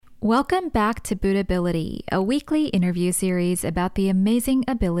Welcome back to Buddhability, a weekly interview series about the amazing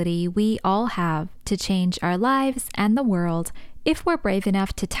ability we all have to change our lives and the world if we're brave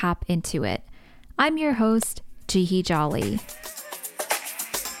enough to tap into it. I'm your host, Jihi Jolly.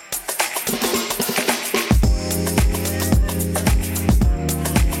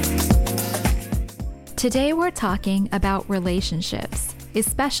 Today we're talking about relationships,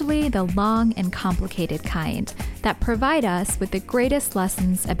 especially the long and complicated kind that provide us with the greatest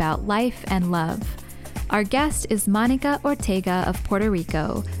lessons about life and love. Our guest is Monica Ortega of Puerto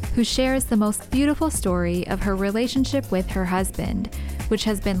Rico, who shares the most beautiful story of her relationship with her husband, which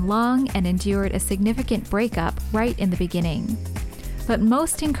has been long and endured a significant breakup right in the beginning. But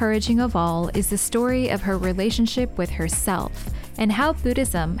most encouraging of all is the story of her relationship with herself and how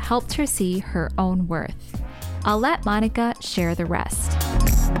Buddhism helped her see her own worth. I'll let Monica share the rest.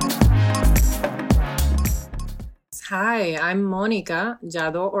 Hi, I'm Monica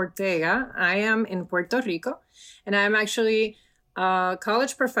Jado Ortega. I am in Puerto Rico, and I'm actually a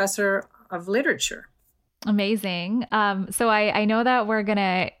college professor of literature. Amazing. So I know that we're going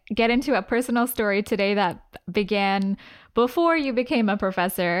to get into a personal story today that began before you became a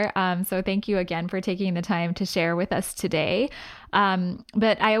professor. So thank you again for taking the time to share with us today.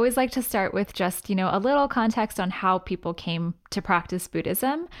 But I always like to start with just, a little context on how people came to practice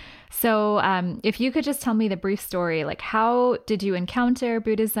Buddhism. So if you could just tell me the brief story, like how did you encounter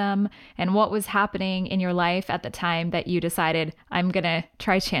Buddhism and what was happening in your life at the time that you decided I'm going to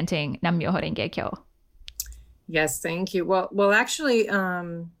try chanting Nam-myoho Renge Kyo? Yes, thank you. Well, actually,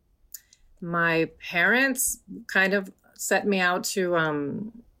 my parents kind of set me out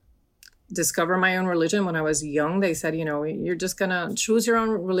to discover my own religion when I was young. They said, you're just going to choose your own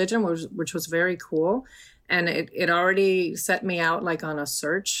religion, which was very cool. And it already set me out like on a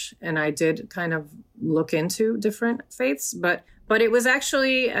search. And I did kind of look into different faiths. But it was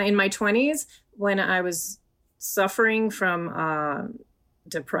actually in my 20s when I was suffering from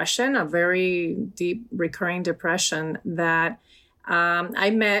depression, a very deep recurring depression, that I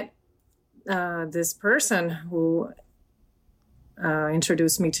met this person who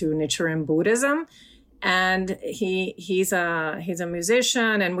introduced me to Nichiren Buddhism, and he's a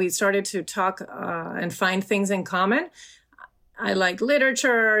musician, and we started to talk and find things in common. I like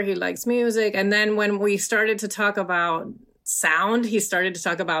literature, he likes music, and then when we started to talk about sound, he started to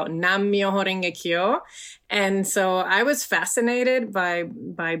talk about Nam-myoho Renge Kyo. And so I was fascinated by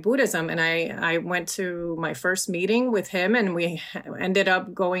Buddhism, and I went to my first meeting with him, and we ended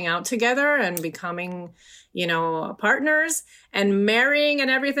up going out together and becoming, partners and marrying and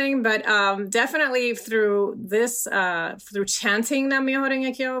everything. But definitely through this, through chanting Nam-myoho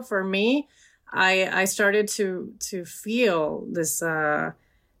Renge Kyo, for me, I started to feel this, how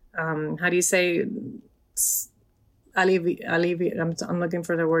do you say, I'm looking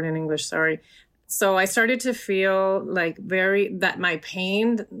for the word in English, sorry. So I started to feel like that my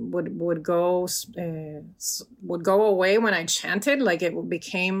pain would go away when I chanted. Like it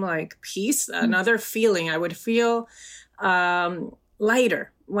became like peace, another feeling. I would feel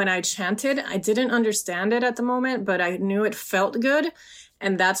lighter when I chanted. I didn't understand it at the moment, but I knew it felt good.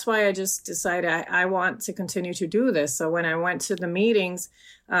 And that's why I just decided I want to continue to do this. So when I went to the meetings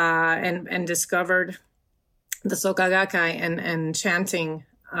and discovered the Soka Gakkai and chanting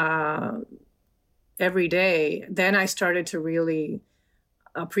every day, then I started to really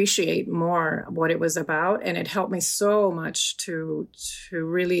appreciate more what it was about. And it helped me so much to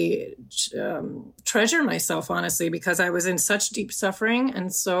really treasure myself, honestly, because I was in such deep suffering.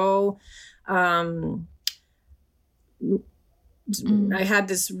 And so I had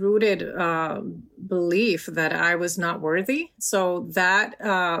this rooted belief that I was not worthy. So that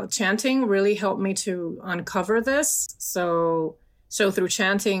chanting really helped me to uncover this. So through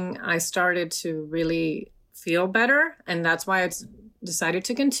chanting, I started to really feel better. And that's why I decided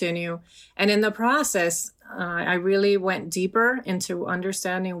to continue. And in the process, I really went deeper into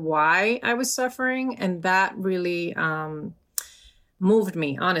understanding why I was suffering. And that really moved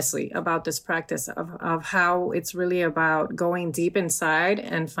me, honestly, about this practice of how it's really about going deep inside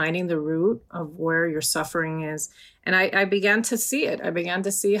and finding the root of where your suffering is. And I began to see it. I began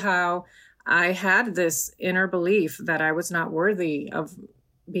to see how I had this inner belief that I was not worthy of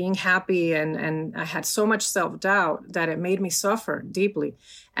being happy. And I had so much self-doubt that it made me suffer deeply.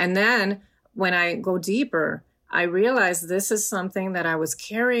 And then when I go deeper, I realized this is something that I was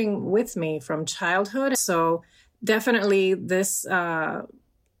carrying with me from childhood. So definitely this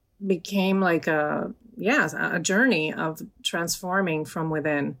became like a journey of transforming from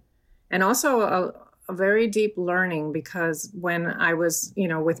within. And also a very deep learning, because when I was,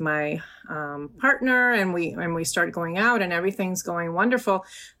 with my partner and we started going out and everything's going wonderful,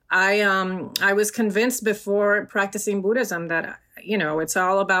 I was convinced before practicing Buddhism that, it's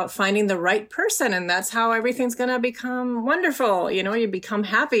all about finding the right person, and that's how everything's going to become wonderful. You become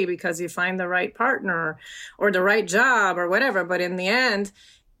happy because you find the right partner or the right job or whatever. But in the end,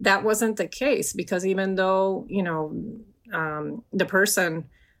 that wasn't the case, because even though, the person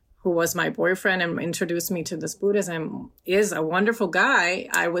who was my boyfriend and introduced me to this Buddhism is a wonderful guy,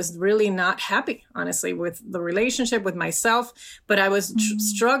 I was really not happy, honestly, with the relationship with myself. But I was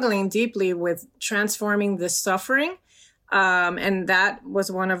struggling deeply with transforming this suffering. And that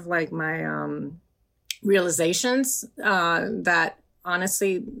was one of like my realizations that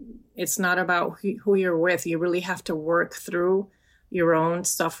honestly, it's not about who you're with. You really have to work through your own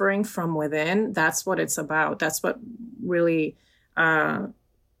suffering from within. That's what it's about. That's what really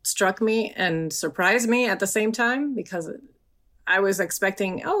struck me and surprised me at the same time, because I was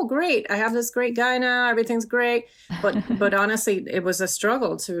expecting, oh, great, I have this great guy now, everything's great. But honestly, it was a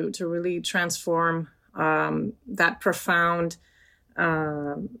struggle to really transform that profound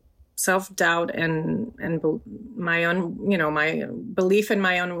self-doubt and my own, my belief in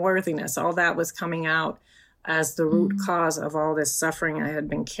my own worthiness. All that was coming out as the root cause of all this suffering I had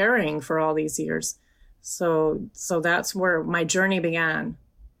been carrying for all these years. So that's where my journey began.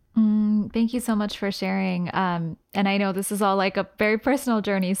 Thank you so much for sharing. And I know this is all like a very personal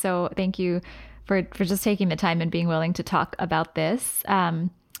journey. So thank you for just taking the time and being willing to talk about this.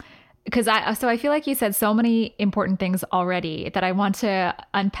 Because I feel like you said so many important things already that I want to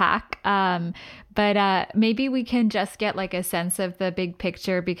unpack. But maybe we can just get like a sense of the big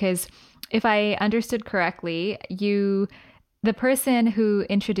picture, because if I understood correctly, the person who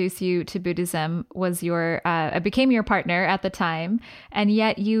introduced you to Buddhism was became your partner at the time, and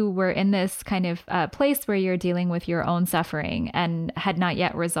yet you were in this kind of place where you're dealing with your own suffering and had not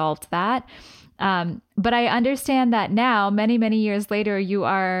yet resolved that. But I understand that now, many, many years later, you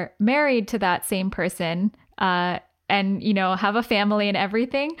are married to that same person, and, have a family and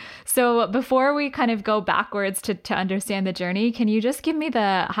everything. So before we kind of go backwards to understand the journey, can you just give me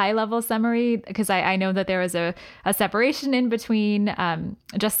the high level summary? Because I know that there was a separation in between,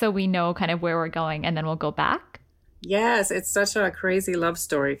 just so we know kind of where we're going, and then we'll go back. Yes, it's such a crazy love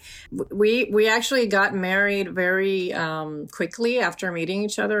story. We actually got married very quickly after meeting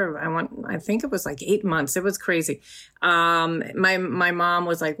each other. I think it was like 8 months. It was crazy. My mom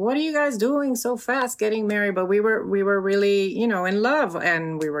was like, "What are you guys doing so fast, getting married?" But we were really, in love,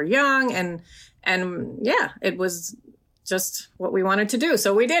 and we were young, and yeah, it was just what we wanted to do.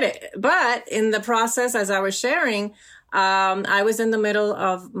 So we did it. But in the process, as I was sharing, I was in the middle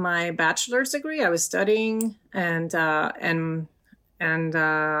of my bachelor's degree. I was studying, and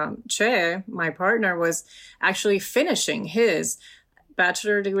Che, my partner, was actually finishing his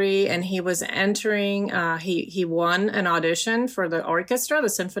bachelor degree, and he was entering. He won an audition for the orchestra, the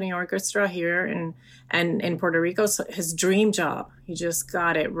symphony orchestra here in Puerto Rico. So his dream job. He just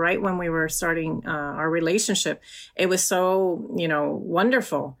got it right when we were starting our relationship. It was so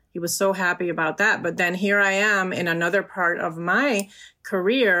wonderful. He was so happy about that. But then here I am in another part of my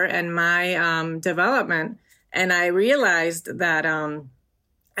career and my development. And I realized that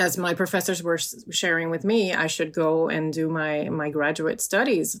as my professors were sharing with me, I should go and do my graduate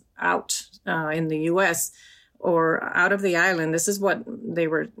studies out in the U.S. or out of the island. This is what they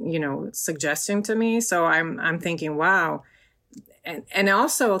were, suggesting to me. So I'm thinking, wow. And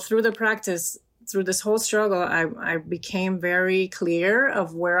also through the practice, through this whole struggle, I became very clear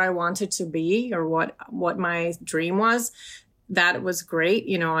of where I wanted to be, or what my dream was. That was great.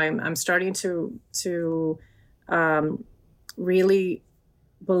 I'm starting to really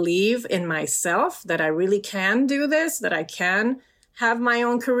believe in myself, that I really can do this, that I can have my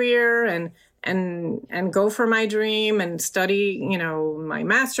own career and go for my dream and study, my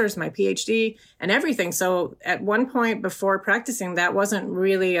master's, my PhD and everything. So at one point before practicing, that wasn't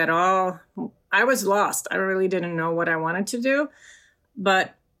really at all. I was lost. I really didn't know what I wanted to do,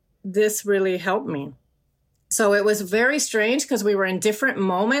 but this really helped me. So it was very strange because we were in different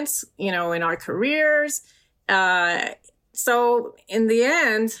moments, in our careers. So in the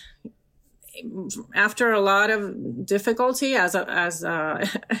end, after a lot of difficulty as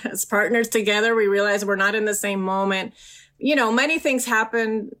partners together, we realized we're not in the same moment. Many things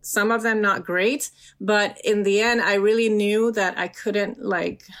happened, some of them not great, but in the end, I really knew that I couldn't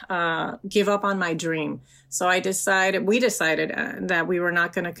give up on my dream. So we decided that we were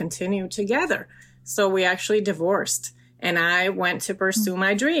not going to continue together. So we actually divorced, and I went to pursue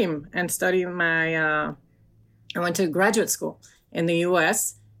my dream and study I went to graduate school in the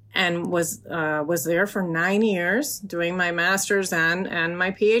U.S. and was there for 9 years doing my master's and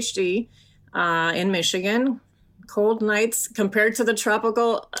my PhD in Michigan, cold nights compared to the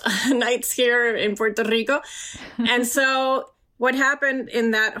tropical nights here in Puerto Rico. And so what happened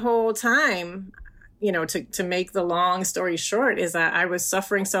in that whole time, you know, to make the long story short, is that I was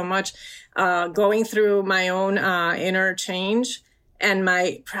suffering so much, going through my own inner change. And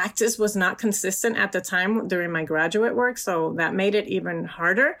my practice was not consistent at the time during my graduate work. So that made it even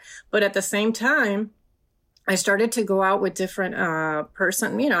harder. But at the same time, I started to go out with different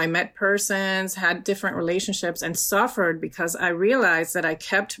I met persons, had different relationships, and suffered because I realized that I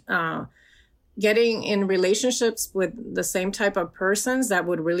kept getting in relationships with the same type of persons that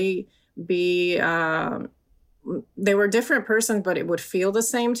would really be, they were different persons, but it would feel the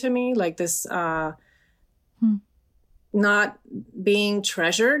same to me, like this not being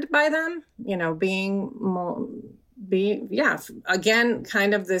treasured by them, you know, again,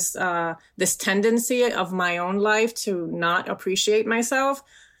 kind of this this tendency of my own life to not appreciate myself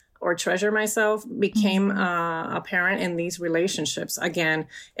or treasure myself became apparent in these relationships again,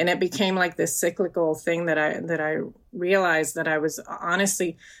 and it became like this cyclical thing that I realized that I was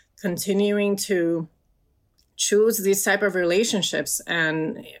honestly continuing to choose these type of relationships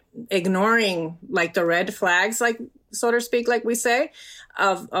and ignoring like the red flags, like so to speak, like we say,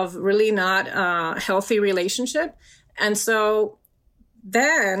 of really not a healthy relationship. And so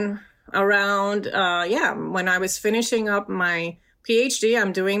then around, when I was finishing up my PhD,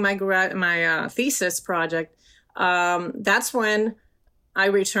 I'm doing my thesis project. That's when I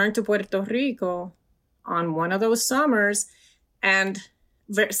returned to Puerto Rico on one of those summers, and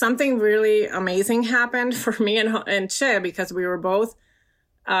something really amazing happened for me and Che, because we were both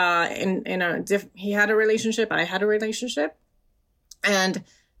he had a relationship, I had a relationship, and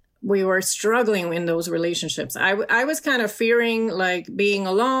we were struggling in those relationships. I was kind of fearing like being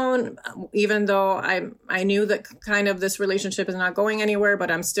alone, even though I knew that kind of this relationship is not going anywhere, but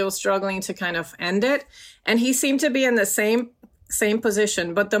I'm still struggling to kind of end it. And he seemed to be in the same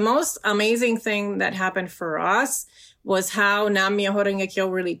position. But the most amazing thing that happened for us was how Nam Myoho Renge Kyo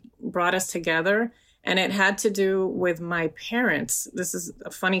really brought us together. And it had to do with my parents. This is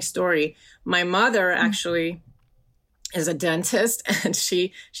a funny story. My mother actually is a dentist, and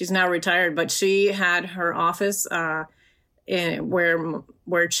she's now retired, but she had her office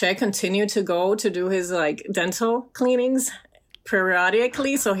where Che continued to go to do his like dental cleanings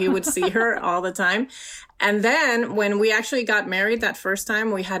periodically. So he would see her all the time. And then when we actually got married that first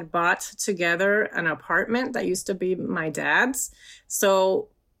time, we had bought together an apartment that used to be my dad's. So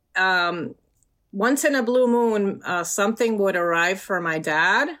once in a blue moon, something would arrive for my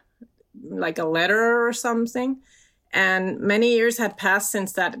dad, like a letter or something. And many years had passed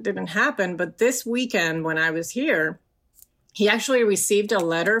since that didn't happen. But this weekend when I was here, he actually received a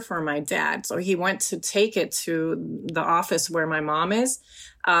letter for my dad. So he went to take it to the office where my mom is.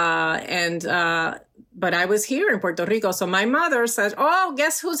 But I was here in Puerto Rico. So my mother says, "Oh,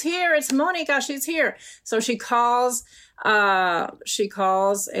 guess who's here? It's Monica. She's here." So she calls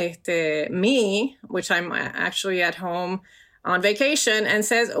me, which I'm actually at home on vacation, and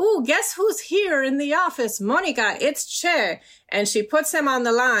says, "Oh, guess who's here in the office? Monica, it's Che." And she puts him on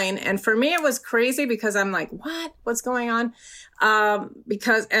the line. And for me, it was crazy because I'm like, what's going on?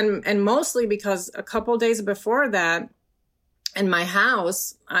 And mostly because a couple days before that, in my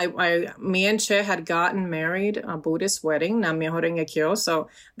house, me and Che had gotten married, a Buddhist wedding, Nam Myoho Renge Kyo. So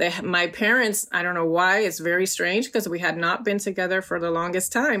my parents, I don't know why, it's very strange because we had not been together for the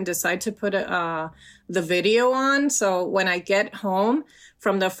longest time, decide to put the video on. So when I get home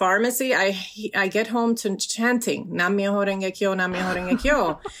from the pharmacy, I get home to chanting Nam Myoho Renge Kyo, Nam Myoho Renge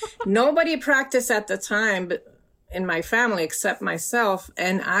Kyo. Nobody practiced at the time in my family except myself,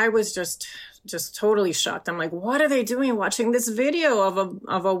 and I was just totally shocked. I'm like, what are they doing watching this video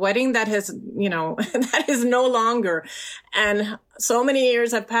of a wedding that has, that is no longer? And so many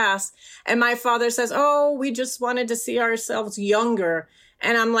years have passed. And my father says, "Oh, we just wanted to see ourselves younger."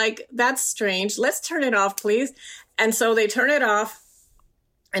 And I'm like, that's strange. Let's turn it off, please. And so they turn it off.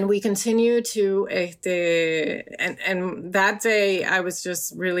 And we continue to, and that day I was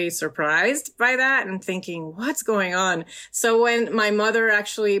just really surprised by that and thinking, what's going on? So when my mother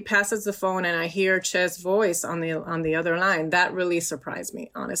actually passes the phone and I hear Che's voice on the other line, that really surprised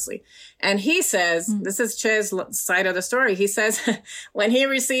me, honestly. And he says, this is Che's side of the story. He says, when he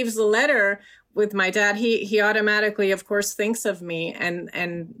receives the letter with my dad, he automatically, of course, thinks of me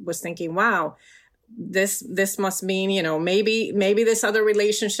and was thinking, wow, this must mean, maybe this other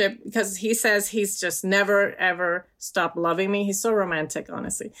relationship, because he says he's just never, ever stopped loving me. He's so romantic,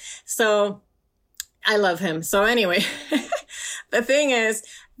 honestly. So I love him. So anyway, the thing is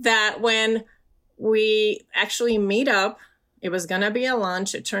that when we actually meet up, it was going to be a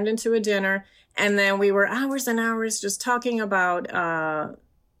lunch. It turned into a dinner. And then we were hours and hours just talking about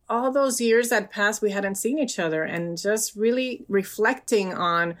all those years that passed, we hadn't seen each other, and just really reflecting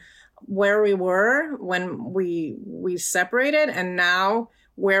on where we were when we separated, and now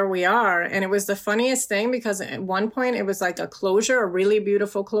where we are. And it was the funniest thing, because at one point it was like a closure, a really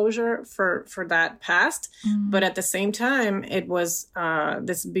beautiful closure for that past. But at the same time, it was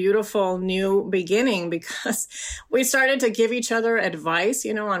this beautiful new beginning, because we started to give each other advice,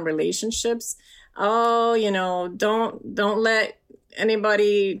 on relationships. Oh, don't let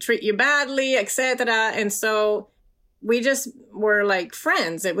anybody treat you badly, etc. And so we just were like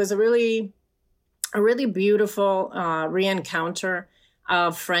friends. It was a really beautiful re-encounter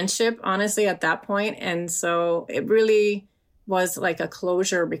of friendship, honestly, at that point. And so it really was like a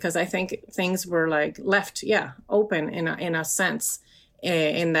closure, because I think things were like left, open in a sense,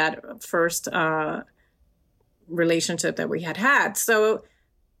 in that first relationship that we had. So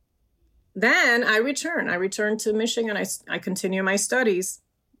then I returned to Michigan. I continue my studies.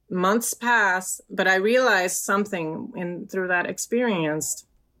 Months pass, but I realized something through that experience.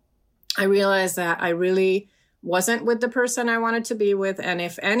 I realized that I really wasn't with the person I wanted to be with. And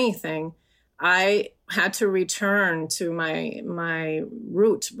if anything, I had to return to my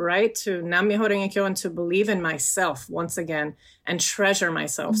root, right? To Nam Myoho Renge Kyo, and to believe in myself once again and treasure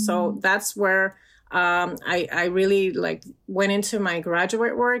myself. So that's where I really went into my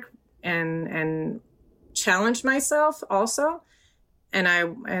graduate work and challenged myself also. And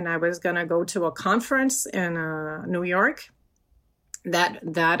I was going to go to a conference in New York that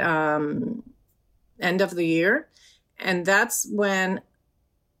end of the year. And that's when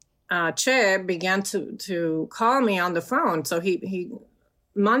Che began to call me on the phone. So he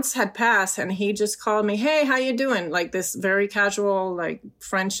months had passed, and he just called me, "Hey, how you doing?" Like this very casual,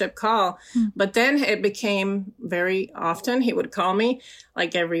 friendship call. But then it became very often. He would call me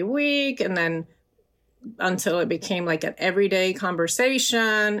every week, and then until it became like an everyday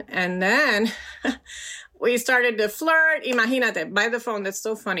conversation. And then we started to flirt. Imagínate, by the phone. That's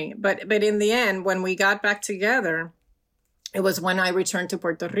so funny. But in the end, when we got back together, it was when I returned to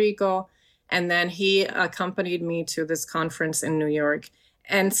Puerto Rico, and then he accompanied me to this conference in New York.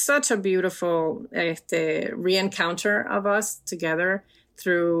 And such a beautiful re-encounter of us together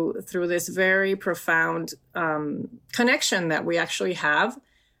through this very profound connection that we actually have,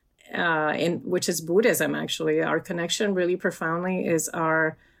 which is Buddhism. Actually, our connection really profoundly is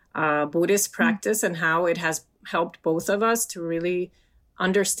our Buddhist practice, and how it has helped both of us to really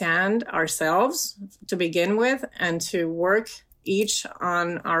understand ourselves to begin with, and to work each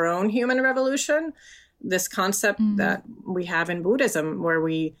on our own human revolution. This concept that we have in Buddhism, where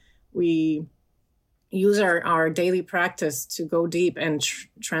we use our daily practice to go deep and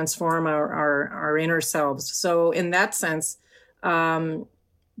transform our inner selves. So in that sense,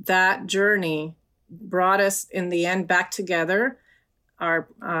 that journey brought us in the end back together.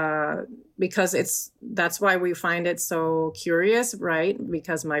 Because that's why we find it so curious, right?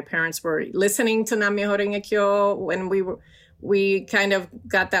 Because my parents were listening to Nam Myoho Renge Kyo when we kind of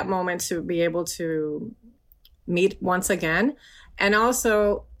got that moment to be able to meet once again. And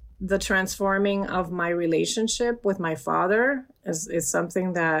also the transforming of my relationship with my father is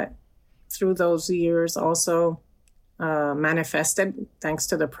something that through those years also manifested, thanks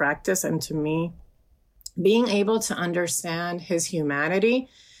to the practice and to me being able to understand his humanity,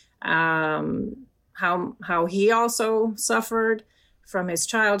 how he also suffered from his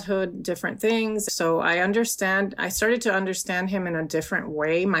childhood, different things. So I started to understand him in a different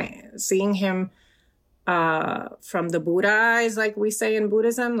way, seeing him from the Buddha eyes, like we say in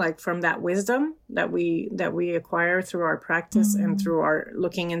Buddhism, like from that wisdom that we acquire through our practice and through our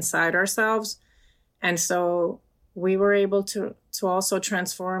looking inside ourselves. And so we were able to also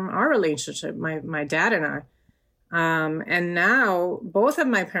transform our relationship, my dad and I. And now both of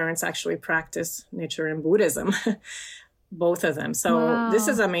my parents actually practice Nichiren Buddhism, both of them. So This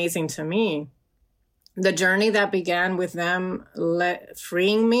is amazing to me. The journey that began with them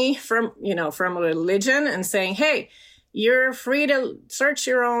freeing me from religion and saying, hey, you're free to search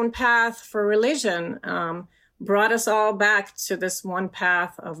your own path for religion, brought us all back to this one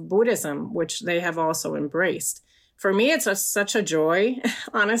path of Buddhism, which they have also embraced. For me, it's such a joy,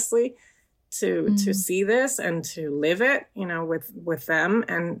 honestly, to see this and to live it, with them,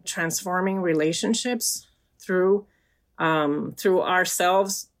 and transforming relationships through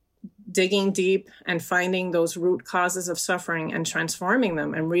ourselves, digging deep and finding those root causes of suffering and transforming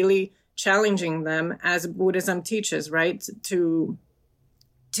them, and really challenging them as Buddhism teaches, right? To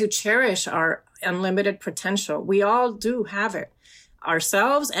cherish our unlimited potential. We all do have it,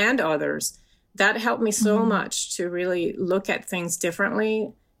 ourselves and others. That helped me so much to really look at things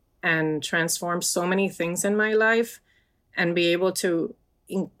differently and transform so many things in my life, and be able to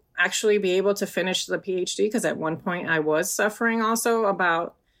actually be able to finish the PhD. Because at one point I was suffering also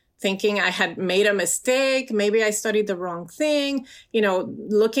about thinking I had made a mistake. Maybe I studied the wrong thing,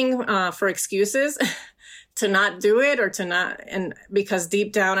 looking for excuses to not do it or to not. And because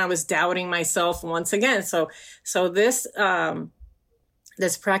deep down I was doubting myself once again. So this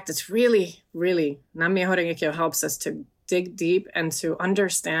practice really, really, Nam-myoho Renge-kyo helps us to dig deep and to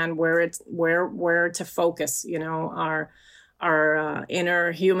understand where to focus, our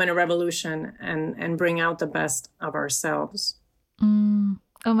inner human revolution and bring out the best of ourselves.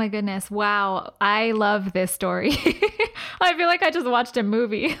 Oh my goodness. Wow. I love this story. I feel like I just watched a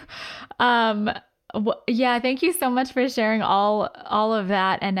movie. Yeah, thank you so much for sharing all of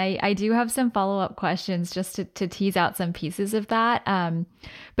that. And I do have some follow-up questions just to tease out some pieces of that.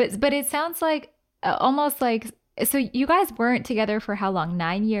 But it sounds like almost like, so you guys weren't together for how long?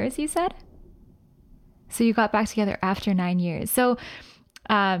 9 years, you said? So you got back together after 9 years. So,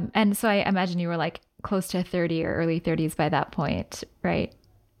 and so I imagine you were like close to 30 or early 30s by that point, right?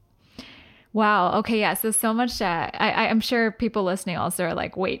 Wow. Okay. Yeah. So much. I'm sure people listening also are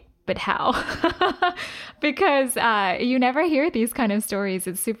like, wait, but how? Because you never hear these kind of stories.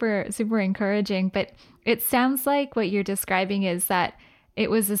 It's super, super encouraging. But it sounds like what you're describing is that it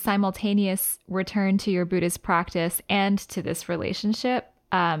was a simultaneous return to your Buddhist practice and to this relationship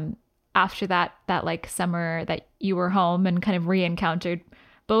after that like summer that you were home and kind of re-encountered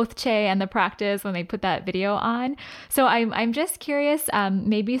both Che and the practice when they put that video on. So I'm just curious,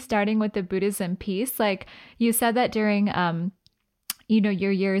 maybe starting with the Buddhism piece, like you said that during,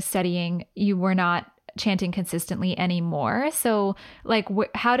 your years studying, you were not chanting consistently anymore. So like,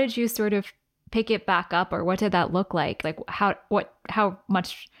 how did you sort of pick it back up, or what did that look like? Like how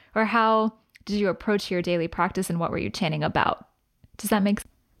much, or how did you approach your daily practice, and what were you chanting about? Does that make sense?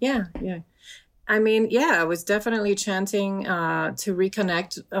 Yeah. I mean, I was definitely chanting to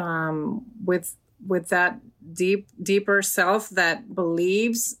reconnect with that deeper self that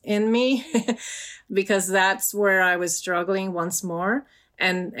believes in me, because that's where I was struggling once more.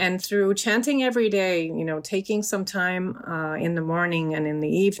 And through chanting every day, taking some time in the morning and in the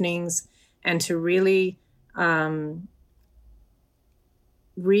evenings, and to really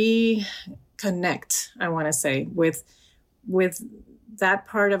reconnect, I want to say, with that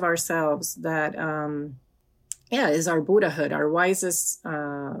part of ourselves that, is our Buddhahood, our wisest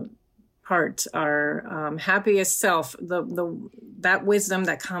part, our happiest self, that wisdom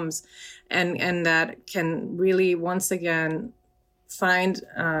that comes and that can really once again find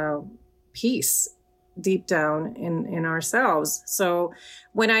peace deep down in ourselves. So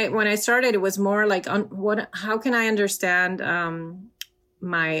when I started, it was more like, how can I understand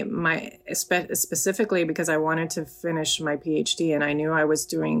my specifically because I wanted to finish my PhD and I knew I was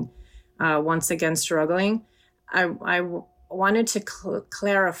doing once again struggling. I wanted to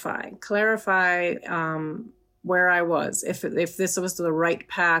clarify where I was, if this was the right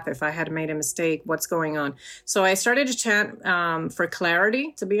path, if I had made a mistake, what's going on. So I started to chant for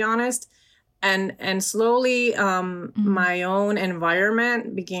clarity, to be honest, and slowly my own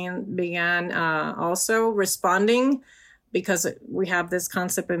environment began also responding. Because we have this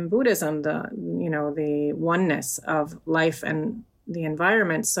concept in Buddhism, the oneness of life and the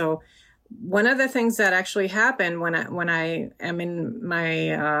environment. So one of the things that actually happened when I am in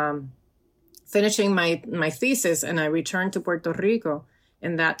my finishing my thesis and I returned to Puerto Rico,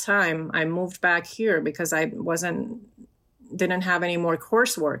 in that time I moved back here because I didn't have any more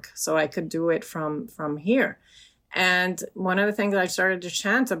coursework, so I could do it from here. And one of the things I started to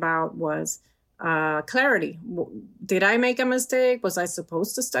chant about was clarity. Did I make a mistake? Was I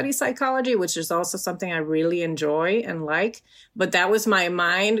supposed to study psychology, which is also something I really enjoy and like? But that was my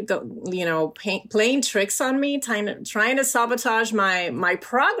mind, playing tricks on me, trying to sabotage my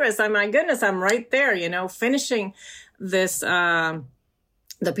progress. Oh my goodness, I'm right there, finishing this, the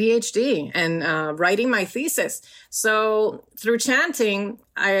PhD and writing my thesis. So through chanting,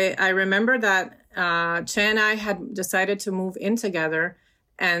 I remember that Che and I had decided to move in together.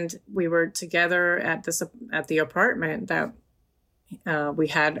 And we were together at the apartment that we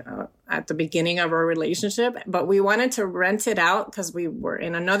had at the beginning of our relationship. But we wanted to rent it out because we were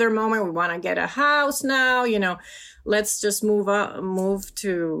in another moment. We want to get a house now. Let's just move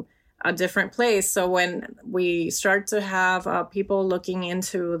to a different place. So when we start to have people looking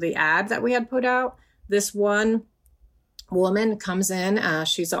into the ad that we had put out, this one woman comes in.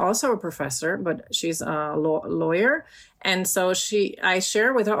 She's also a professor, but she's a lawyer. And so I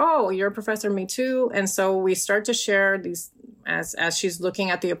share with her, oh, you're a professor, me too. And so we start to share these as she's looking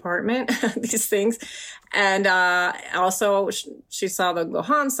at the apartment, these things. And also she saw the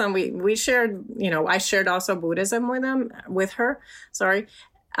Gohan-san. We shared, I shared also Buddhism with her. Sorry.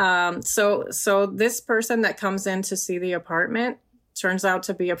 So this person that comes in to see the apartment turns out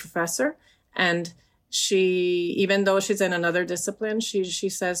to be a professor. And she, even though she's in another discipline, she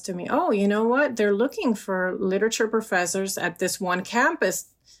says to me, "Oh, you know what? They're looking for literature professors at this one campus.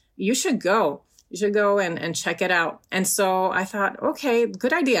 You should go. You should go and check it out." And so I thought, okay,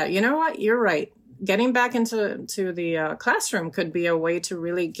 good idea. You know what? You're right. Getting back into the classroom could be a way to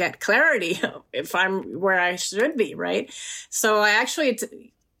really get clarity if I'm where I should be, right? So I actually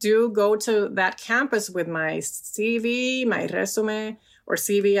do go to that campus with my CV, my resume, or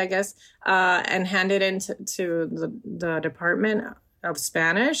CV, I guess, and hand it into the Department of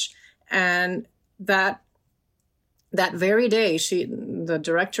Spanish. And that very day, the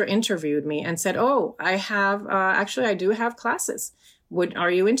director interviewed me and said, "Oh, I do have classes.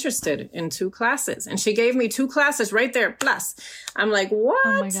 Are you interested in 2 classes?" And she gave me 2 classes right there, plus. I'm like, what?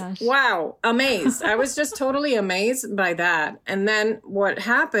 Oh my gosh. Wow, amazed. I was just totally amazed by that. And then what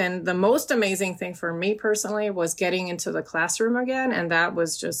happened, the most amazing thing for me personally was getting into the classroom again. And that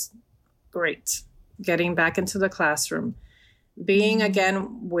was just great. Getting back into the classroom, being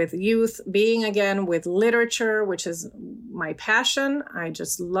again with youth, being again with literature, which is my passion. I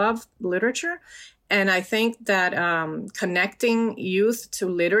just love literature. And I think that connecting youth to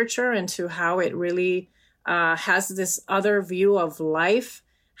literature and to how it really has this other view of life,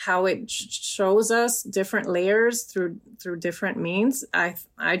 how it shows us different layers through different means,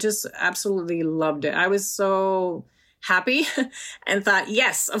 I just absolutely loved it. I was so happy and thought,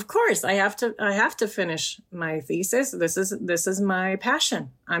 yes, of course, I have to finish my thesis. This is my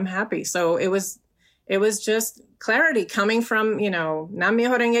passion. I'm happy. So it was just clarity coming from,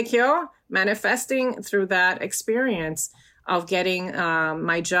 Nam-myoho Renge Kyo, manifesting through that experience of getting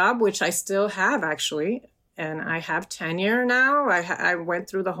my job, which I still have actually. And I have tenure now. I went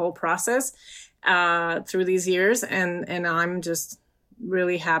through the whole process through these years. And I'm just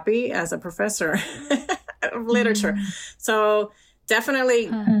really happy as a professor of literature. So definitely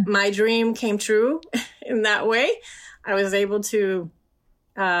my dream came true in that way. I was able to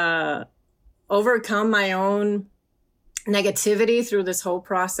overcome my own negativity through this whole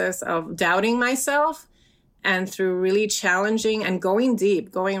process of doubting myself, and through really challenging and going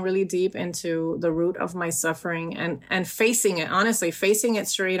really deep into the root of my suffering and facing it, honestly, facing it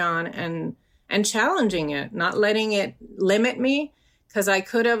straight on and challenging it, not letting it limit me, because I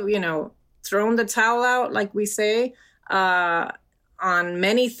could have, thrown the towel out, like we say, on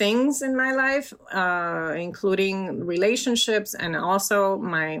many things in my life, including relationships and also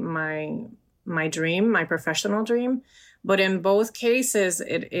my dream, my professional dream. But in both cases,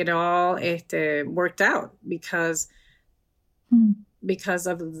 it all worked out because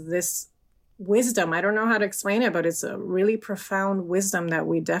of this wisdom. I don't know how to explain it, but it's a really profound wisdom that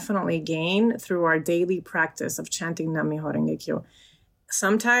we definitely gain through our daily practice of chanting Nam-myoho Renge Kyo.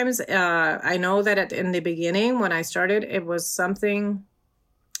 Sometimes I know that in the beginning, when I started, it was something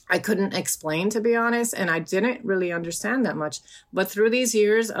I couldn't explain, to be honest, and I didn't really understand that much. But through these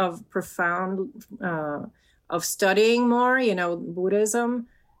years of profound of studying more, Buddhism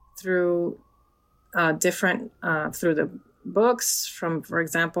through through the books from, for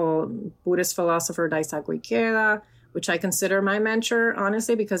example, Buddhist philosopher Daisaku Ikeda, which I consider my mentor,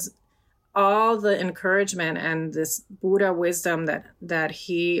 honestly, because all the encouragement and this Buddha wisdom that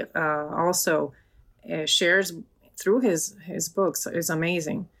he also shares through his books is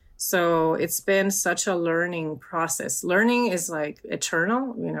amazing. So it's been such a learning process. Learning is like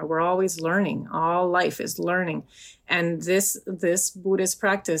eternal. We're always learning. All life is learning. And this Buddhist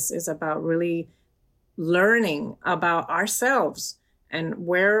practice is about really learning about ourselves and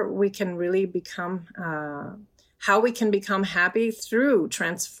where we can really become, how we can become happy through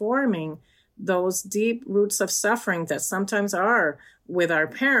transforming those deep roots of suffering that sometimes are with our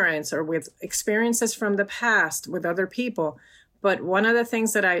parents or with experiences from the past with other people. But one of the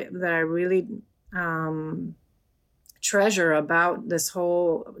things that I really treasure about this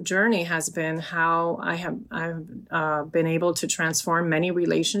whole journey has been how I've been able to transform many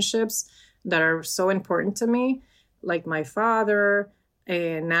relationships that are so important to me, like my father,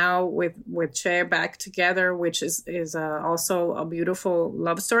 and now with Che back together, which is also a beautiful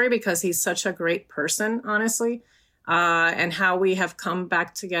love story because he's such a great person, honestly, and how we have come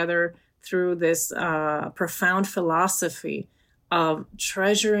back together through this profound philosophy of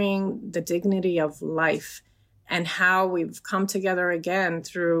treasuring the dignity of life, and how we've come together again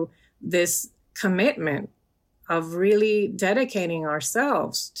through this commitment of really dedicating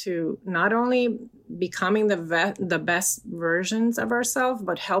ourselves to not only becoming the best versions of ourselves,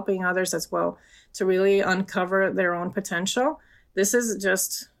 but helping others as well to really uncover their own potential. This is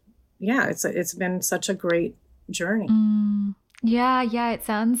just, yeah, it's been such a great journey. Yeah, yeah, it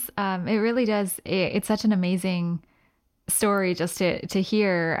sounds, it really does. It's such an amazing story just to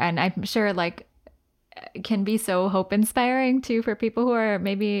hear. And I'm sure like it can be so hope inspiring too for people who are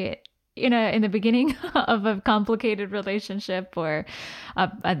maybe in the beginning of a complicated relationship or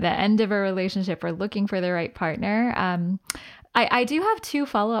at the end of a relationship or looking for the right partner. I do have two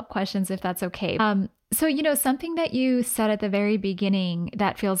follow-up questions if that's okay. So, something that you said at the very beginning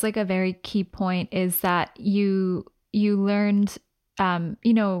that feels like a very key point is that you learned, and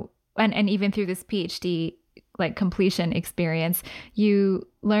even through this PhD like completion experience, you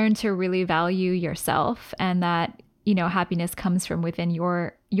learn to really value yourself, and that happiness comes from within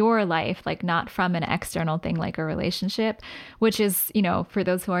your life, like not from an external thing like a relationship, which is, for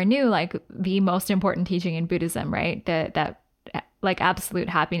those who are new, like the most important teaching in Buddhism, right? That like absolute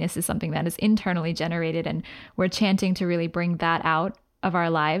happiness is something that is internally generated, and we're chanting to really bring that out of our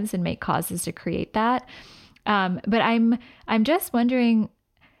lives and make causes to create that. But I'm just wondering,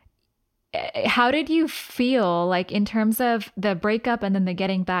 how did you feel like in terms of the breakup and then the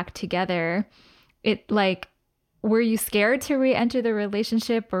getting back together? It like, were you scared to re-enter the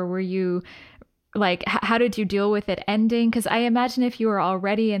relationship, or were you like, how did you deal with it ending? Because I imagine if you were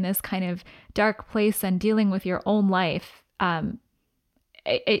already in this kind of dark place and dealing with your own life,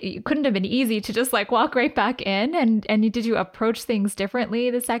 it couldn't have been easy to just like walk right back in. And did you approach things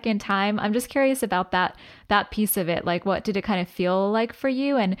differently the second time? I'm just curious about that piece of it. Like, what did it kind of feel like for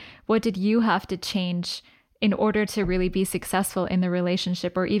you, and what did you have to change in order to really be successful in the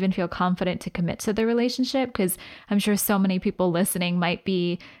relationship, or even feel confident to commit to the relationship? Because I'm sure so many people listening might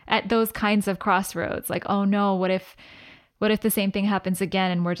be at those kinds of crossroads, like, oh no, what if the same thing happens again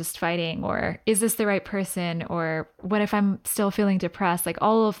and we're just fighting? Or is this the right person? Or what if I'm still feeling depressed? Like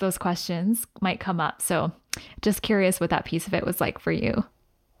all of those questions might come up. So just curious what that piece of it was like for you.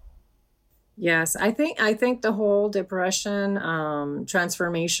 Yes, I think the whole depression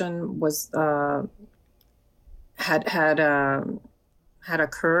transformation was had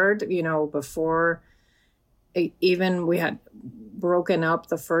occurred, before even we had broken up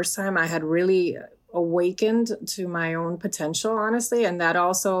the first time. I had really awakened to my own potential, honestly, and that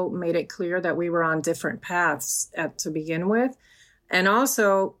also made it clear that we were on different paths to begin with. And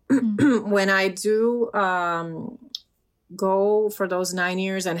also, when I do go for those 9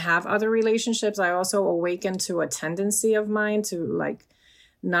 years and have other relationships, I also awaken to a tendency of mine to like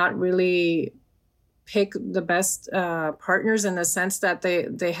not really pick the best partners, in the sense that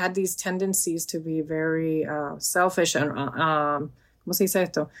they had these tendencies to be very selfish and ¿cómo se dice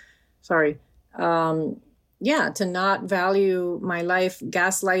esto? Sorry. To not value my life,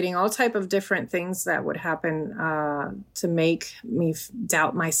 gaslighting, all type of different things that would happen to make me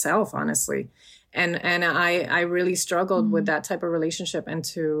doubt myself, honestly. And I really struggled with that type of relationship, and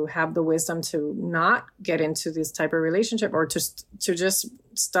to have the wisdom to not get into this type of relationship, or to just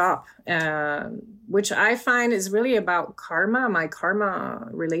stop, which I find is really about karma, my karma,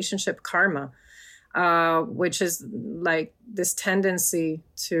 relationship karma, which is like this tendency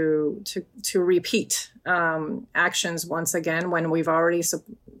to repeat actions once again when we've already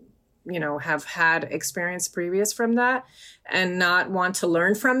have had experience previous from that, and not want to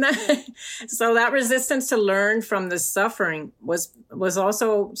learn from that. So that resistance to learn from the suffering was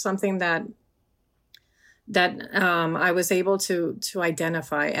also something that I was able to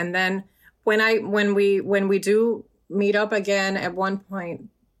identify. And then when we do meet up again at one point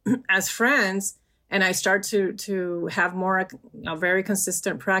as friends, and I start to have a very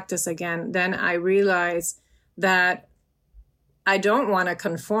consistent practice again, then I realize that I don't want to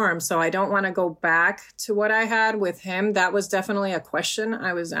conform. So I don't want to go back to what I had with him. That was definitely a question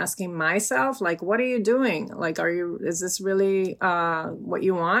I was asking myself. Like, what are you doing? Like, is this really what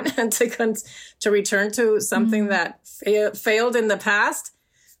you want? to return to something that failed in the past?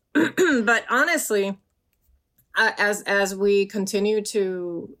 But honestly, as we continue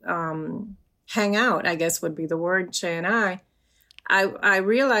to hang out, I guess would be the word, Che and I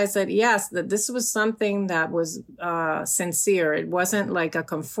realized that, yes, that this was something that was sincere. It wasn't like a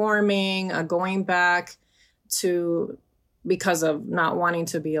conforming, a going back to because of not wanting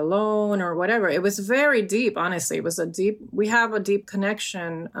to be alone or whatever. It was very deep, honestly. It was we have a deep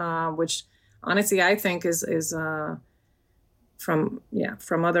connection, which honestly I think is from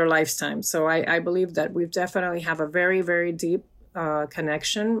other lifetimes. So I believe that we definitely have a very, very deep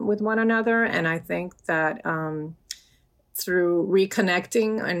connection with one another. And I think that through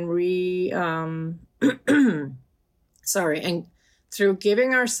reconnecting and sorry, and through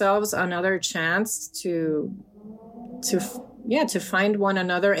giving ourselves another chance to find one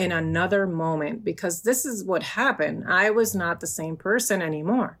another in another moment, because this is what happened. I was not the same person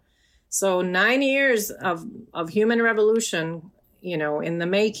anymore. So 9 years of human revolution, in the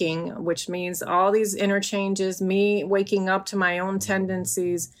making, which means all these interchanges, me waking up to my own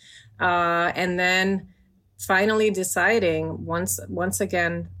tendencies, and then finally deciding once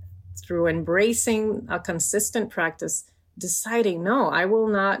again, through embracing a consistent practice, deciding, no, I will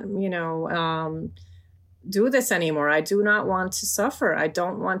not, do this anymore. I do not want to suffer. I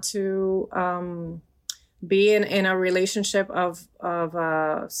don't want to be in a relationship of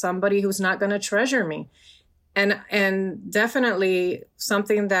somebody who's not going to treasure me. And definitely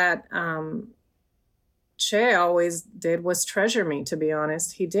something that Che always did was treasure me, to be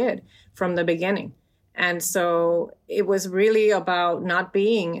honest. He did from the beginning. And so it was really about not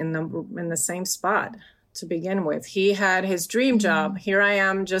being in the same spot to begin with. He had his dream job. Here I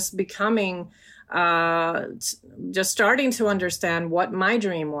am just becoming, just starting to understand what my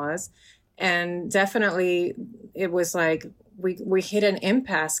dream was. And definitely it was like, we hit an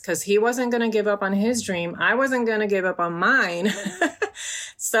impasse because he wasn't going to give up on his dream. I wasn't going to give up on mine.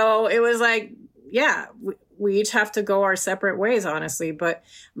 So it was like, yeah, we each have to go our separate ways, honestly. But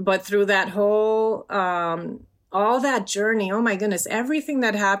through that whole, all that journey, oh my goodness, everything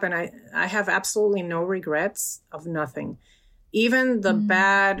that happened, I have absolutely no regrets of nothing. Even the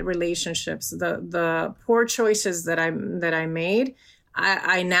bad relationships, the poor choices that I made,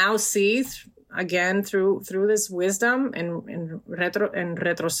 I now see again through this wisdom and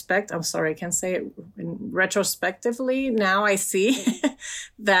retrospect. I'm sorry, I can't say it retrospectively. Now I see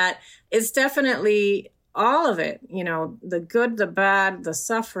that it's definitely all of it, the good, the bad, the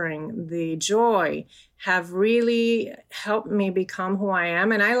suffering, the joy have really helped me become who I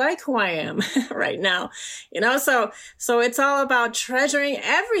am. And I like who I am right now, so it's all about treasuring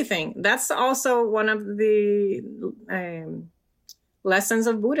everything. That's also one of the lessons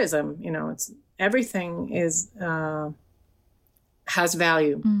of Buddhism. It's everything has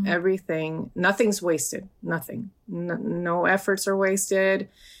value. Everything, nothing's wasted. Nothing. No efforts are wasted.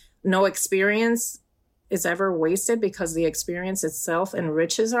 No experience is ever wasted, because the experience itself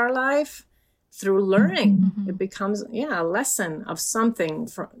enriches our life through learning. It becomes, a lesson of something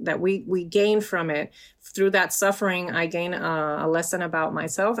that we gain from it. Through that suffering, I gain a lesson about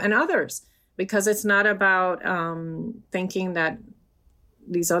myself and others, because it's not about thinking that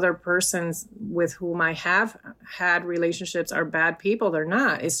these other persons with whom I have had relationships are bad people. They're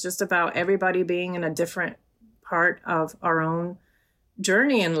not. It's just about everybody being in a different part of our own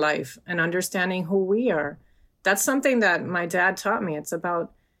journey in life and understanding who we are. That's something that my dad taught me. It's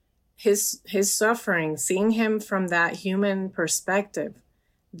about his suffering, seeing him from that human perspective,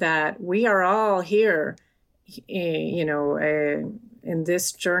 that we are all here, in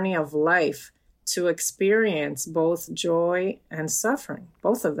this journey of life to experience both joy and suffering.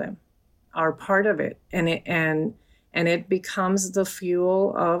 Both of them are part of it. And it becomes the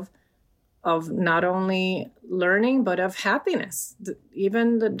fuel of not only learning, but of happiness.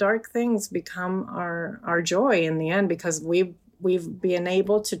 Even the dark things become our joy in the end, because we've been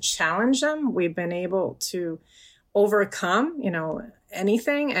able to challenge them. We've been able to overcome,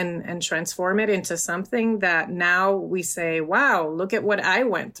 anything and transform it into something that now we say, wow, look at what I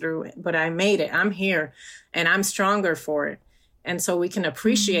went through, but I made it. I'm here and I'm stronger for it. And so we can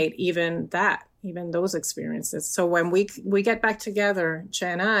appreciate even those experiences. So when we get back together, Che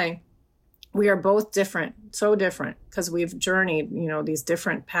and I, we are both different, so different, because we've journeyed, these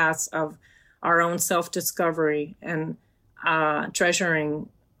different paths of our own self-discovery and treasuring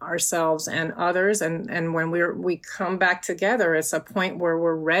ourselves and others. And when we come back together, it's a point where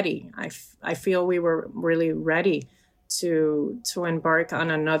we're ready. I feel we were really ready to embark on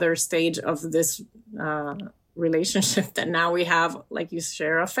another stage of this relationship that now we have, like you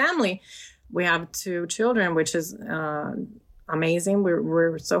share a family. We have 2 children, which is amazing.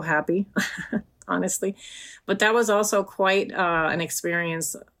 We're so happy, honestly. But that was also quite an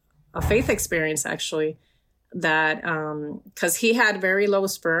experience, a faith experience, actually, that because he had very low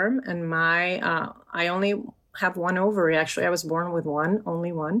sperm, and I only have 1 ovary. Actually, I was born with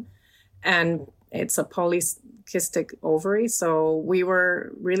only one, and it's a polycystic ovary. So we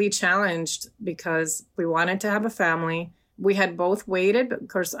were really challenged because we wanted to have a family. We had both waited, but of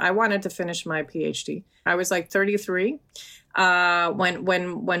course, I wanted to finish my PhD. I was like 33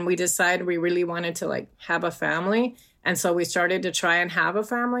 when we decided we really wanted to have a family. And so we started to try and have a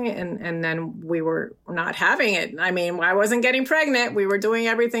family, and then we were not having it. I mean, I wasn't getting pregnant. We were doing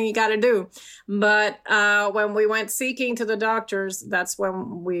everything you got to do. But when we went seeking to the doctors, that's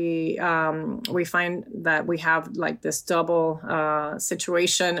when we find that we have like this double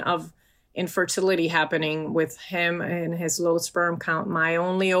situation of infertility happening with him and his low sperm count, my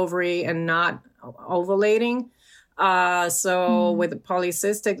only ovary and not ovulating. With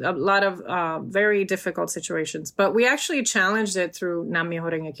polycystic, a lot of very difficult situations. But we actually challenged it through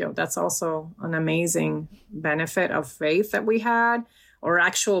Nam-myoho Renge Kyo. That's also an amazing benefit of faith that we had, or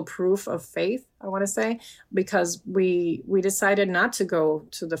actual proof of faith, I want to say, because we decided not to go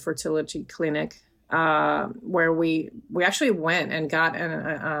to the fertility clinic, where we actually went and got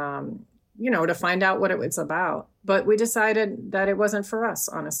to find out what it's about. But we decided that it wasn't for us,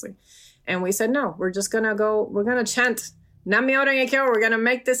 honestly. And we said, no, we're just going to go, we're going to chant Nam-myoho Renge Kyo, we're going to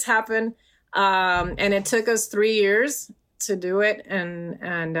make this happen. And it took us 3 years to do it. And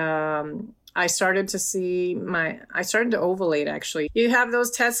I started to ovulate, actually. You have those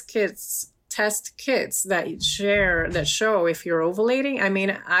test kits that show if you're ovulating. I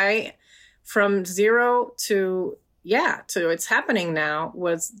mean, from zero to it's happening now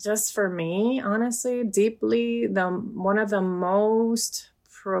was just, for me, honestly, deeply one of the most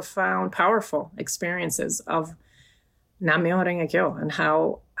profound, powerful experiences of Nam-myoho Renge Kyo, and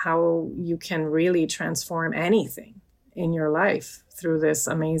how you can really transform anything in your life through this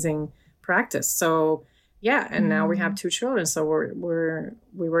amazing practice. So and now we have 2 children, so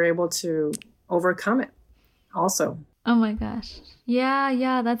we were able to overcome it also. Oh my gosh.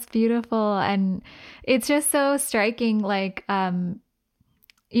 Yeah, that's beautiful. And it's just so striking, like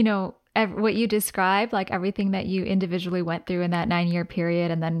what you described, like everything that you individually went through in that 9-year period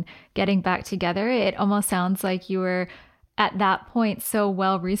and then getting back together, it almost sounds like you were at that point so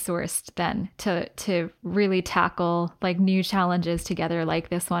well resourced then to really tackle like new challenges together like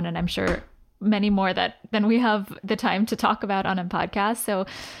this one. And I'm sure many more than we have the time to talk about on a podcast. So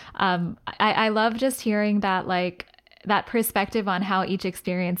I love just hearing that, like that perspective on how each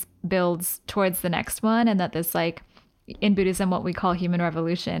experience builds towards the next one, and that this, like, in Buddhism, what we call human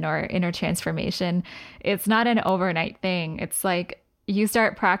revolution or inner transformation, it's not an overnight thing. It's like you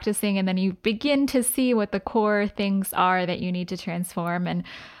start practicing and then you begin to see what the core things are that you need to transform. And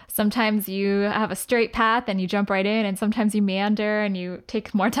sometimes you have a straight path and you jump right in, and sometimes you meander and you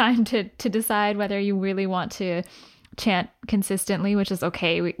take more time to decide whether you really want to chant consistently, which is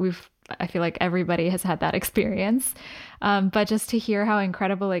okay. I feel like everybody has had that experience. But just to hear how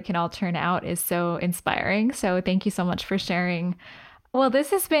incredible it can all turn out is so inspiring. So thank you so much for sharing. Well,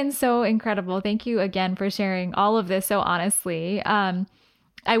 this has been so incredible. Thank you again for sharing all of this so honestly.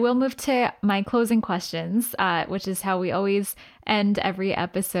 I will move to my closing questions, which is how we always end every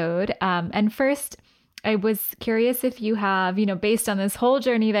episode. And first, I was curious if you have, based on this whole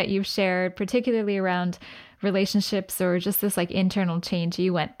journey that you've shared, particularly around relationships or just this like internal change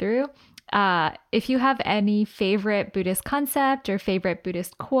you went through, if you have any favorite Buddhist concept or favorite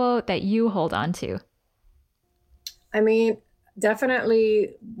Buddhist quote that you hold on to. I mean,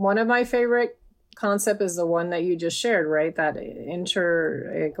 definitely one of my favorite concept is the one that you just shared, right? That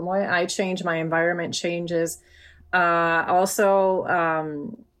I change, my environment changes. Also,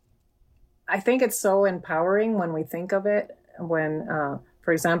 I think it's so empowering when we think of it. When,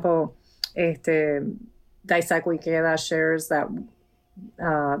 for example, Daisaku Ikeda shares that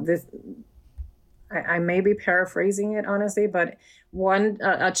I may be paraphrasing it honestly, but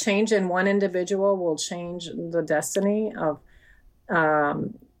a change in one individual will change the destiny of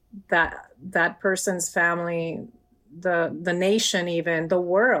that person's family, the nation, even the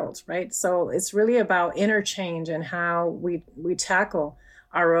world, right? So it's really about interchange and how we tackle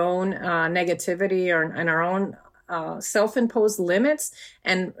our own negativity and our own self-imposed limits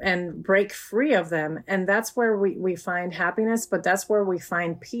and break free of them. And that's where we find happiness, but that's where we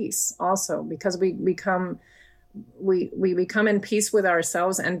find peace also, because we become in peace with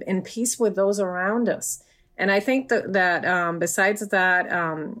ourselves and in peace with those around us. And I think that besides that,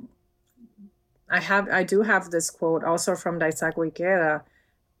 I do have this quote also from Daisaku Ikeda,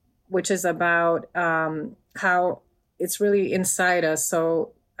 which is about how it's really inside us.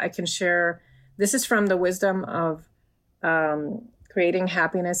 So I can share. This is from The Wisdom of Creating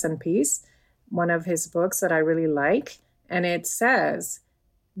Happiness and Peace, one of his books that I really like. And it says,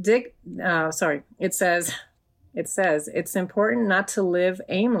 it's important not to live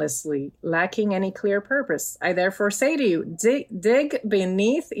aimlessly, lacking any clear purpose. I therefore say to you, dig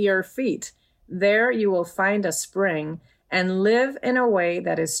beneath your feet. There you will find a spring, and live in a way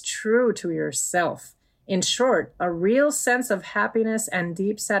that is true to yourself. In short, a real sense of happiness and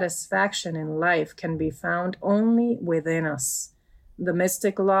deep satisfaction in life can be found only within us. The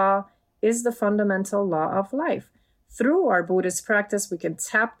mystic law is the fundamental law of life. Through our Buddhist practice, we can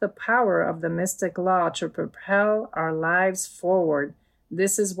tap the power of the mystic law to propel our lives forward.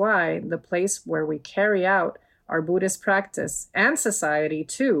 This is why the place where we carry out our Buddhist practice and society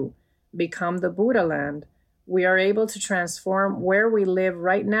too become the Buddha land. We are able to transform where we live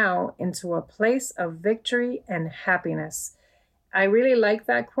right now into a place of victory and happiness. I really like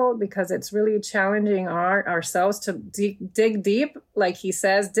that quote because it's really challenging ourselves to dig deep. Like he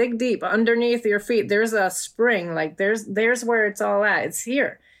says, dig deep underneath your feet. There's a spring, like there's where it's all at. It's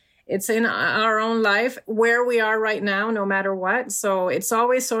here. It's in our own life where we are right now, no matter what. So it's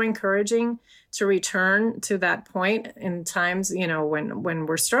always so encouraging to return to that point in times, when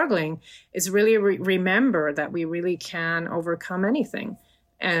we're struggling, is really remember that we really can overcome anything.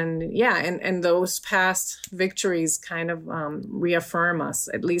 And and those past victories kind of reaffirm us.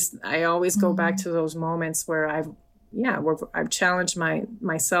 At least I always go back to those moments where I've challenged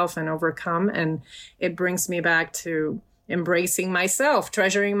myself and overcome, and it brings me back to embracing myself,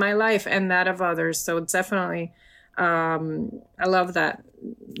 treasuring my life and that of others. So definitely, I love that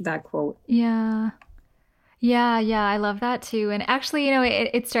quote. Yeah. I love that too. And actually,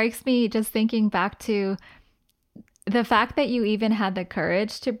 it strikes me just thinking back to the fact that you even had the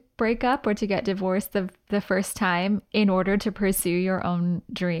courage to break up or to get divorced the first time in order to pursue your own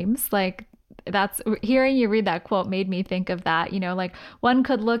dreams. Like, that's, hearing you read that quote made me think of that. Like, one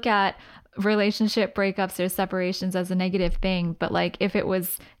could look at relationship breakups or separations as a negative thing, but like, if it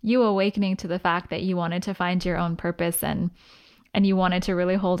was you awakening to the fact that you wanted to find your own purpose and you wanted to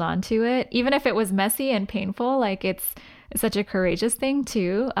really hold on to it, even if it was messy and painful, like, it's such a courageous thing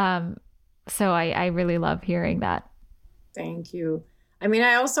too. So I really love hearing that. Thank you. I mean,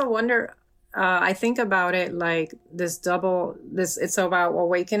 I also wonder, I think about it like it's about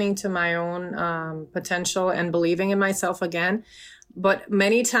awakening to my own potential and believing in myself again. But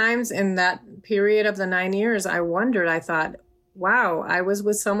many times in that period of the 9 years, I thought, wow, I was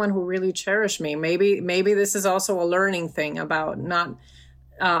with someone who really cherished me. Maybe this is also a learning thing about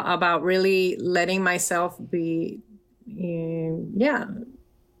about really letting myself be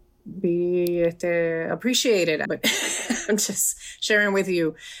appreciated. But I'm just sharing with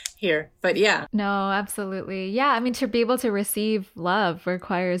you here. But yeah. No, absolutely. Yeah. I mean, to be able to receive love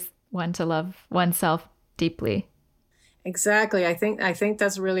requires one to love oneself deeply. Exactly. I think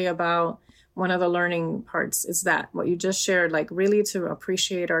that's really about one of the learning parts, is that what you just shared, like really to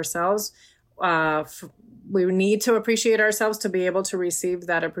appreciate ourselves. We need to appreciate ourselves to be able to receive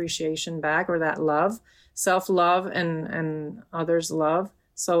that appreciation back, or that love, self-love and others' love.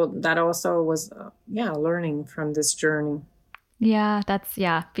 So that also was, learning from this journey. Yeah, that's,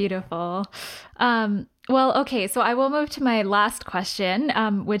 beautiful. Well, okay, so I will move to my last question,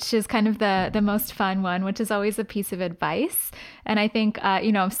 which is kind of the most fun one, which is always a piece of advice. And I think,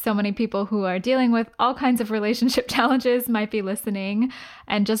 so many people who are dealing with all kinds of relationship challenges might be listening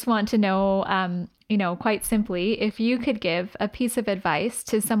and just want to know, quite simply, if you could give a piece of advice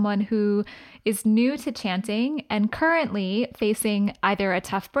to someone who is new to chanting and currently facing either a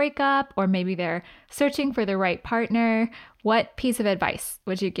tough breakup or maybe they're searching for the right partner, what piece of advice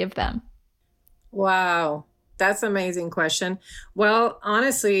would you give them? Wow, that's an amazing question. Well,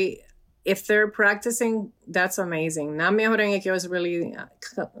 honestly, if they're practicing, that's amazing. Nam-myoho Renge-kyo is really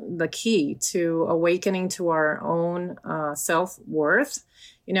the key to awakening to our own self-worth.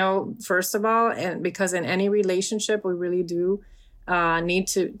 First of all, and because in any relationship, we really do need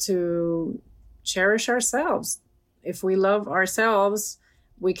to cherish ourselves. If we love ourselves,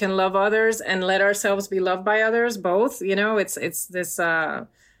 we can love others and let ourselves be loved by others. Both, it's this.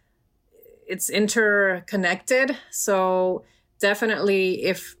 It's interconnected. So definitely,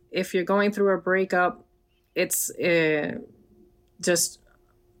 if you're going through a breakup, it's just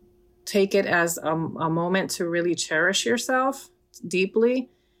take it as a moment to really cherish yourself deeply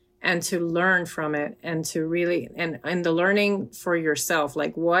and to learn from it, and to really, and the learning for yourself,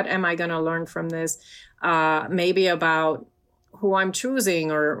 like, what am I going to learn from this? Maybe about who I'm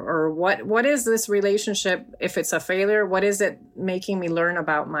choosing, or what is this relationship? If it's a failure, what is it making me learn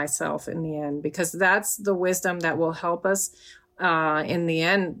about myself in the end? Because that's the wisdom that will help us in the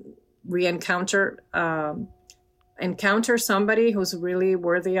end encounter somebody who's really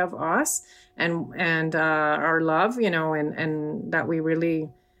worthy of us and our love, and that we really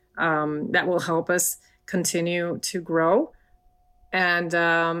that will help us continue to grow, and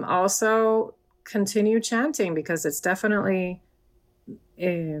also continue chanting, because it's definitely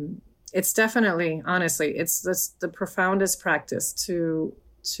honestly, it's the profoundest practice to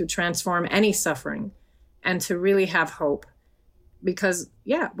transform any suffering. and to really have hope. Because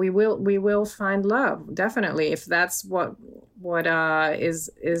we will find love, definitely, if that's what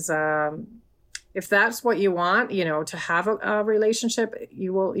if that's what you want, to have a relationship,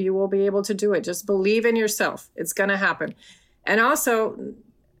 you will be able to do it. Just believe in yourself. It's going to happen. And also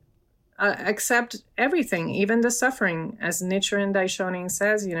accept everything, even the suffering. As Nichiren Daishonin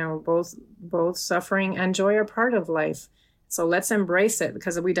says, both suffering and joy are part of life. So let's embrace it,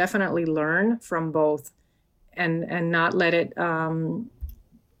 because we definitely learn from both, and not let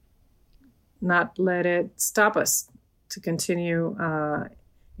it stop us to continue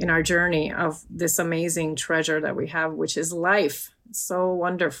in our journey of this amazing treasure that we have, which is life. It's so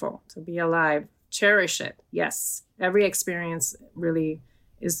wonderful to be alive. Cherish it. Yes, every experience really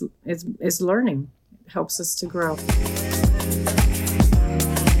is learning. It helps us to grow.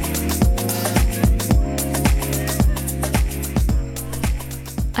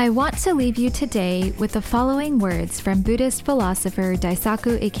 I want to leave you today with the following words from Buddhist philosopher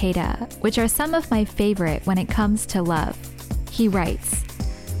Daisaku Ikeda, which are some of my favorite when it comes to love. He writes,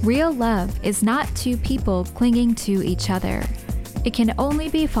 "Real love is not two people clinging to each other. It can only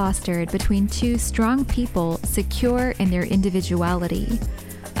be fostered between two strong people secure in their individuality.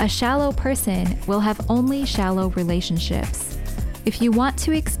 A shallow person will have only shallow relationships. If you want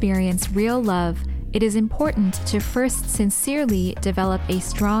to experience real love, it is important to first sincerely develop a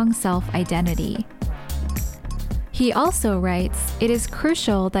strong self-identity." He also writes, "It is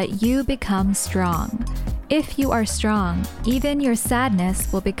crucial that you become strong. If you are strong, even your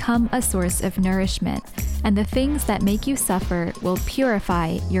sadness will become a source of nourishment, and the things that make you suffer will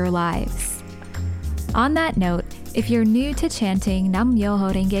purify your lives." On that note, if you're new to chanting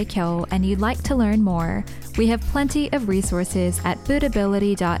Nam-myoho Renge Kyo and you'd like to learn more, we have plenty of resources at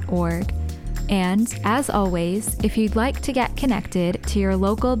buddhability.org. And as always, if you'd like to get connected to your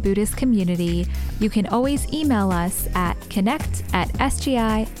local Buddhist community, you can always email us at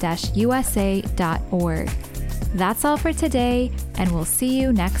connect@sgi-usa.org. That's all for today, and we'll see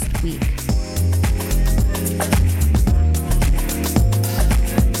you next week.